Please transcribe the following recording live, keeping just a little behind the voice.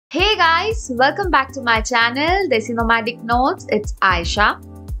Hey guys, welcome back to my channel Desi Nomadic Notes. It's Aisha.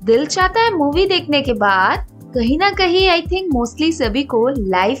 दिल चाहता है movie देखने के बाद कहीं ना कहीं आई थिंक मोस्टली सभी को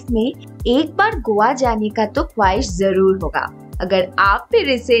लाइफ में एक बार गोवा जाने का तो ख्वाहिश जरूर होगा। अगर आप भी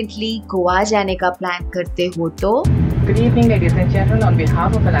रिसेंटली गोवा जाने का प्लान करते हो तो Good evening, ladies and gentlemen. On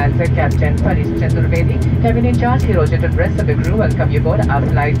behalf of Alliance Captain Paris Chaturvedi, cabin in charge Hiroshi and rest of the crew, welcome you aboard our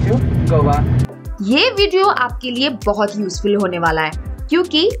flight to Goa. ये वीडियो आपके लिए बहुत useful होने वाला है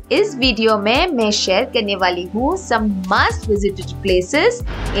क्योंकि इस वीडियो में मैं शेयर करने वाली हूँ some must visited places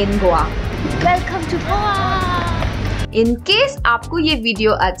in Goa. Welcome to Goa. In case आपको ये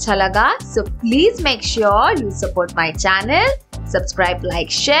वीडियो अच्छा लगा, so please make sure you support my channel, subscribe,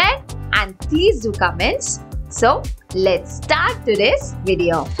 like, share, and please do comments. So let's start today's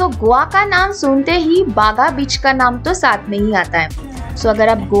video. So Goa का नाम सुनते ही बागा बीच का नाम तो साथ में ही आता है. So अगर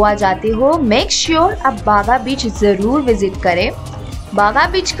आप गोवा जाते हो, make sure आप बागा बीच जरूर विजिट करें. बागा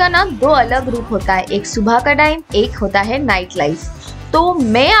बीच का ना दो अलग रूप होता है, एक सुबह का टाइम, एक होता है नाइट लाइफ. तो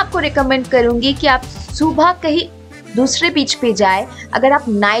मैं आपको रिकमेंड करूंगी कि आप सुबह कहीं दूसरे बीच पे जाए. अगर आप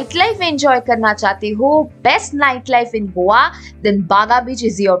नाइट लाइफ एंजॉय करना चाहते हो, best night life in Goa, then बागा बीच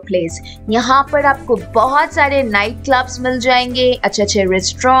इज योर प्लेस. यहाँ पर आपको बहुत सारे नाइट क्लब्स मिल जाएंगे, अच्छे अच्छे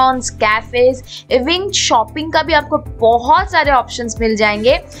रेस्टोरेंट्स, कैफेज, इवन शॉपिंग का भी आपको बहुत सारे ऑप्शंस मिल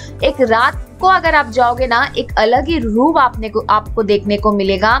जाएंगे. एक रात को अगर आप जाओगे ना, एक अलग ही रूप आपको देखने को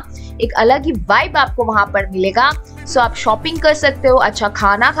मिलेगा, एक अलग ही वाइब आपको वहां पर मिलेगा. सो आप शॉपिंग कर सकते हो, अच्छा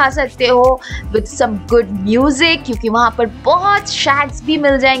खाना खा सकते हो विद सम गुड म्यूजिक, क्योंकि वहां पर बहुत शैक्स भी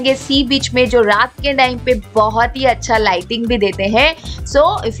मिल जाएंगे सी बीच में जो रात के टाइम पे बहुत ही अच्छा लाइटिंग भी देते हैं.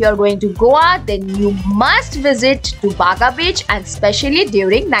 So if you are going to Goa then you must visit to बागा बीच and specially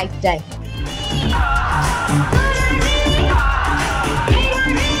during night time.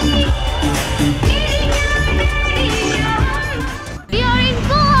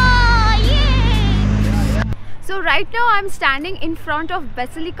 So right now I'm standing in front of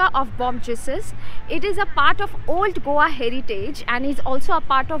Basilica of Bom Jesus. It is a part of Old Goa heritage and is also a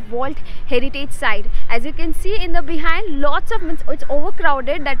part of World Heritage Site. As you can see in the behind, it's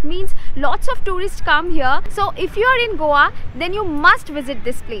overcrowded. That means lots of tourists come here. So if you are in Goa, then you must visit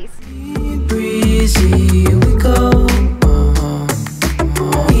this place. Breezy, we go.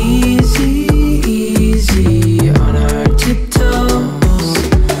 Easy, easy on our tiptoes.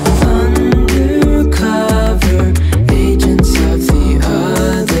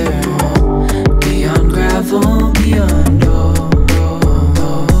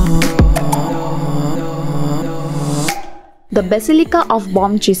 The Basilica of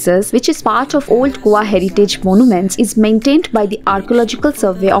Bom Jesus, which is part of Old Goa Heritage Monuments, is maintained by the Archaeological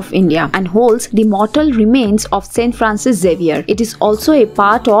Survey of India and holds the mortal remains of Saint Francis Xavier. It is also a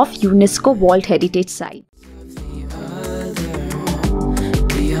part of UNESCO World Heritage Site.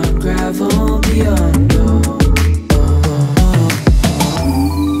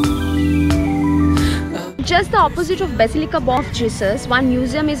 Just the opposite of Basilica of Jesus, one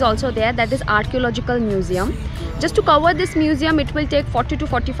museum is also there, that is Archaeological Museum. Just to cover this museum, it will take 40 to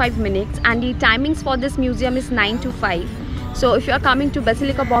 45 minutes and the timings for this museum is 9 to 5. So if you are coming to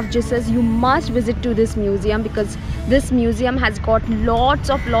Basilica of Jesus, you must visit to this museum because this museum has got lots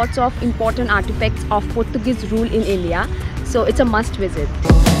of important artifacts of Portuguese rule in India. So it's a must visit.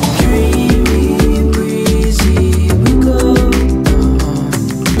 Dreamy, breezy, we go.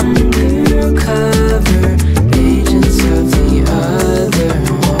 Undercover, agents of the other.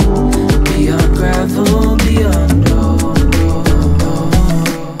 Beyond gravel, beyond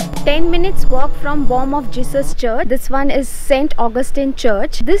 10 minutes walk from Bom of Jesus Church. This one is St. Augustine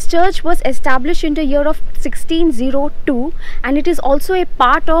Church. This church was established in the year of 1602 and it is also a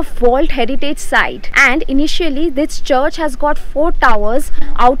part of World Heritage Site. And initially this church has got 4 towers,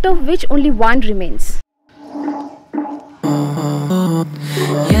 out of which only one remains.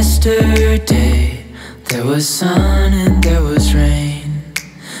 Yesterday there was sun and there was rain,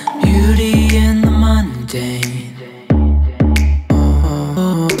 beauty in the mundane.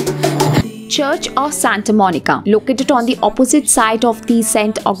 Church of Santa Monica, located on the opposite side of the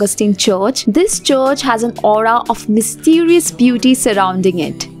St. Augustine Church. This church has an aura of mysterious beauty surrounding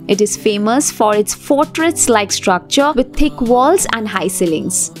it. It is famous for its fortress-like structure with thick walls and high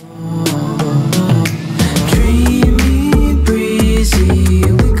ceilings. Dreamy, breezy,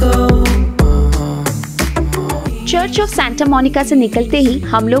 we go. Church church of Santa Monika से निकलते ही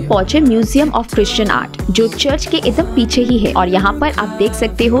हम लोग पहुंचे museum of Christian art, जो church के एकदम पीछे ही है। और यहाँ पर आप देख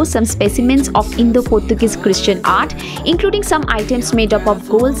सकते हो सम specimens of Indo Portuguese Christian art, including some items made up of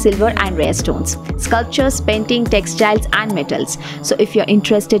gold, silver and rare stones, sculptures, painting, textiles and metals. So if you're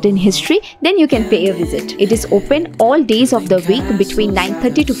interested in history, then you can pay a visit. It is open all days of the week between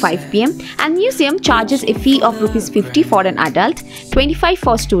 9:30 to 5 p.m. and museum charges a fee of ₹50 for an adult, 25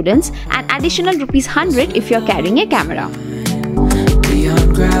 for students and additional ₹100 if you're carrying a camera.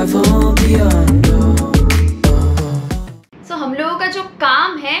 Beyond gravel, beyond So हम लोगों का जो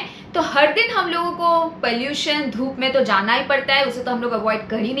काम है, तो हर दिन हम लोगों को पोल्यूशन, धूप में तो जाना ही पड़ता है, उसे तो हम लोग अवॉइड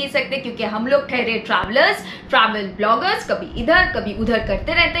कर ही नहीं सकते, क्योंकि हम लोग ठहरे ट्रैवलर्स, ट्रैवल ब्लॉगर्स, कभी इधर कभी उधर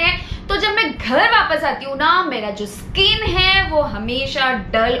करते रहते हैं। तो जब मैं घर वापस आती हूँ ना, मेरा जो स्किन है वो हमेशा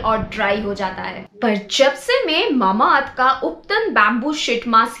डल और ड्राई हो जाता है। पर जब से मैं मामा अर्थ का उपतन बैम्बू शीट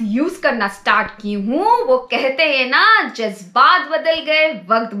मास्क यूज करना स्टार्ट की हूँ, वो कहते हैं ना, जज्बात बदल गए,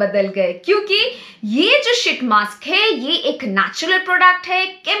 वक्त बदल गए। क्योंकि ये जो शीट मास्क है, ये एक नेचुरल प्रोडक्ट है,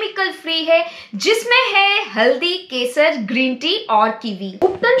 केमिकल फ्री है, जिसमें है हल्दी, केसर, ग्रीन टी और कीवी।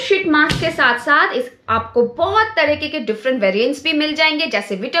 उपतन शीट मास्क के साथ साथ इस आपको बहुत तरीके के डिफरेंट वेरिएंट्स भी मिल जाएंगे,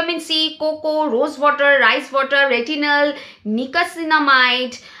 जैसे vitamin C, cocoa, rose water, rice water, retinal,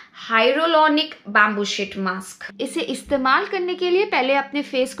 निकोसिनामाइड, hyaluronic bamboo sheet mask. इसे इस्तेमाल करने के लिए पहले अपने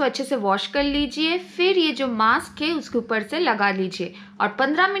फेस को अच्छे से वॉश कर लीजिए, फिर ये जो मास्क है उसके ऊपर से लगा लीजिए और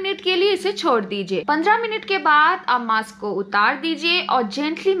 15 मिनट के लिए इसे छोड़ दीजिए। 15 मिनट के बाद आप मास्क को उतार दीजिए और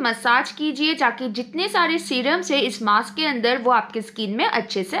जेंटली मसाज कीजिए, ताकि जितने सारे सीरम्स है इस मास्क के अंदर वो आपके स्किन में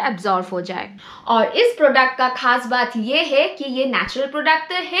अच्छे से एब्जॉर्ब हो जाए। और इस प्रोडक्ट का खास बात ये है कि ये नेचुरल प्रोडक्ट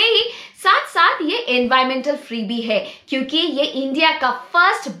तो है ही, साथ साथ ये एनवायरमेंटल फ्री भी है, क्योंकि ये इंडिया का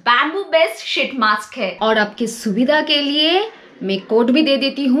first bamboo based sheet mask है। और आपकी सुविधा के लिए मैं कोड भी दे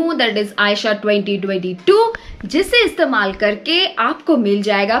देती हूँ, दैट इज आयशा 2022, जिसे इस्तेमाल करके आपको मिल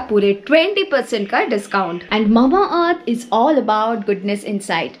जाएगा पूरे 20% का discount. And mama earth is all about goodness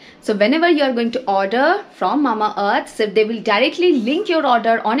inside, so whenever you are going to order from Mama Earth, so they will directly link your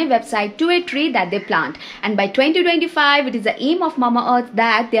order on a website to a tree that they plant. And by 2025, it is the aim of Mama Earth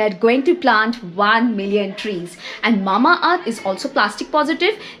that they are going to plant 1 million trees. And Mama Earth is also plastic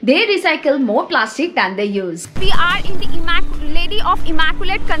positive. They recycle more plastic than they use. We are in the Lady of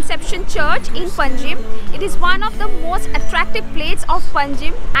Immaculate Conception Church in Panjim. It is one of the most attractive places of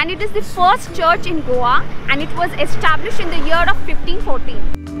Panjim, and it is the first church in Goa, and it was established in the year of 1514.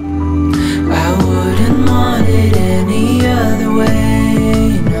 I wouldn't want it any other way.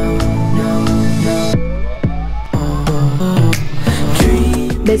 No, no, no.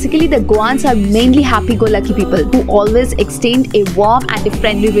 Basically, the Goans are mainly happy-go-lucky people who always extend a warm and a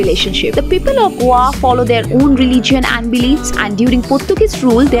friendly relationship. The people of Goa follow their own religion and beliefs, and during Portuguese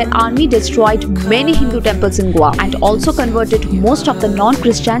rule, their army destroyed many Hindu temples in Goa and also converted most of the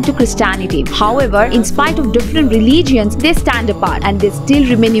non-Christian to Christianity. However, in spite of different religions, they stand apart and they still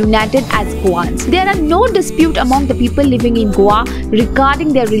remain united as Goans. There are no dispute among the people living in Goa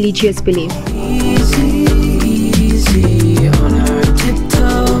regarding their religious belief. Easy, easy on her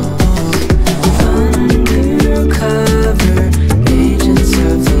tiptoes. Undercover agents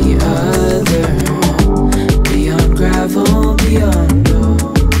of the other. Beyond gravel, beyond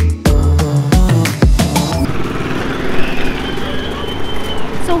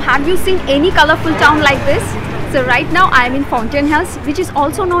So have you seen any colorful town like this? So right now I am in Fountain Hills, which is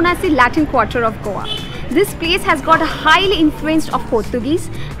also known as the Latin Quarter of Goa. This place has got a highly influence of Portuguese,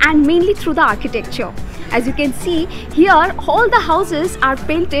 and mainly through the architecture. As you can see here, all the houses are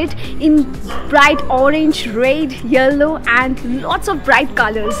painted in bright orange, red, yellow and lots of bright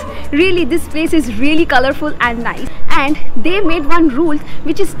colors. Really, this place is really colorful and nice. And they made one rule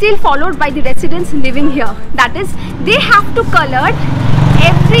which is still followed by the residents living here. That is, they have to color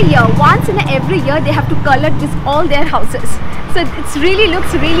every year. Once in every year they have to color this all their houses. So it really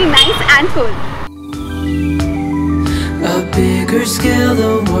looks really nice and cool. a bigger scale,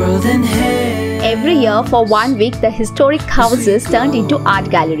 the world in hair. Every year for 1 week, the historic houses turned into art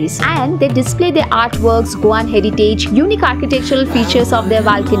galleries, and they display their artworks, Goan heritage, unique architectural features of their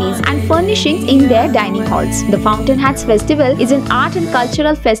balconies and furnishings in their dining halls. The Fountain Hats Festival is an art and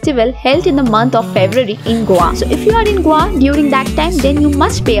cultural festival held in the month of February in Goa. So if you are in Goa during that time, then you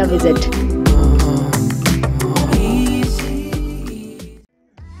must pay a visit.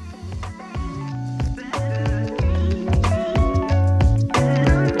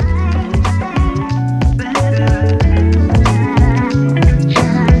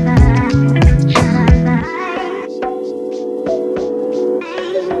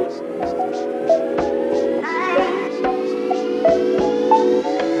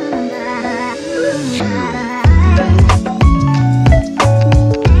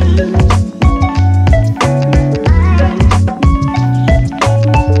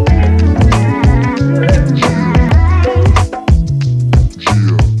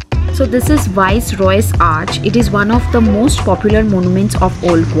 this is Viceroy's Arch. It is one of the most popular monuments of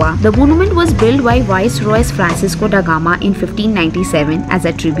Old Goa. The monument was built by Viceroy Francisco da Gama in 1597 as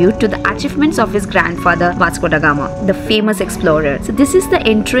a tribute to the achievements of his grandfather Vasco da Gama, the famous explorer. So this is the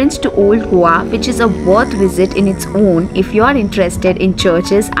entrance to Old Goa, which is a worth visit in its own if you are interested in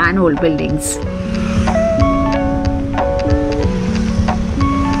churches and old buildings.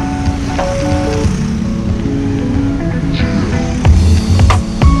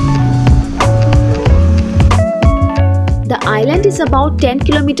 The island is about 10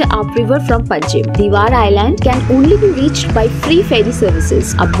 km upriver from Panjim. Diwar Island can only be reached by free ferry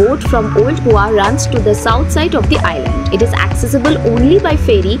services. A boat from Old Goa runs to the south side of the island. It is accessible only by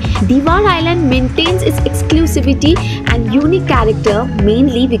ferry. Diwar Island maintains its exclusivity and unique character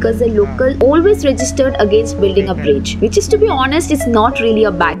mainly because the local always registered against building a bridge, which is, to be honest, is not really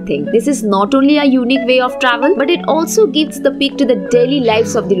a bad thing. This is not only a unique way of travel, but it also gives the peak to the daily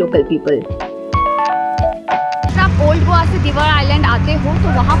lives of the local people. आप old Goa से दीवार island आते हो तो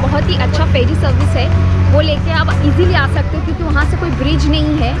वहाँ बहुत ही अच्छा ferry service है, वो लेके आप इजीली आ सकते हो क्योंकि वहाँ से कोई ब्रिज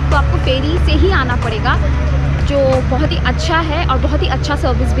नहीं है, तो आपको फेरी से ही आना पड़ेगा, जो बहुत ही अच्छा है और बहुत ही अच्छा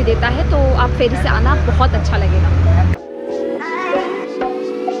सर्विस भी देता है, तो आप फेरी से आना बहुत अच्छा लगेगा।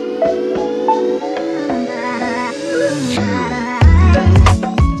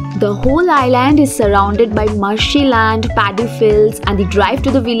 The whole island is surrounded by marshy land, paddy fields, and the drive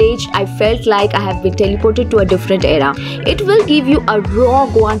to the village, I felt like I have been teleported to a different era. It will give you a raw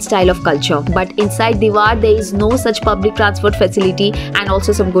Goan style of culture, but inside Diwar there is no such public transport facility and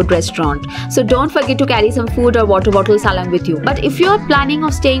also some good restaurant. So don't forget to carry some food or water bottles along with you. But if you are planning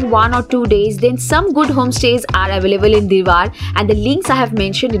of staying 1 or 2 days, then some good homestays are available in Diwar and the links I have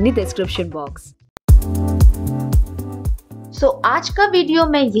mentioned in the description box. आज का video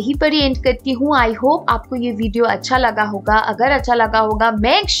मैं यहीं पर ही and करती हूँ। I hope आपको ये video अच्छा लगा होगा। अगर अच्छा लगा होगा,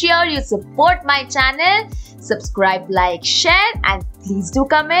 make sure you support my channel, subscribe, like, share and please do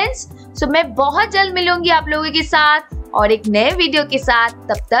comments. सो मैं बहुत जल्द मिलूंगी आप लोगों के साथ और एक नए वीडियो के साथ।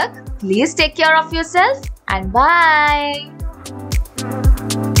 तब तक please take care of yourself and bye.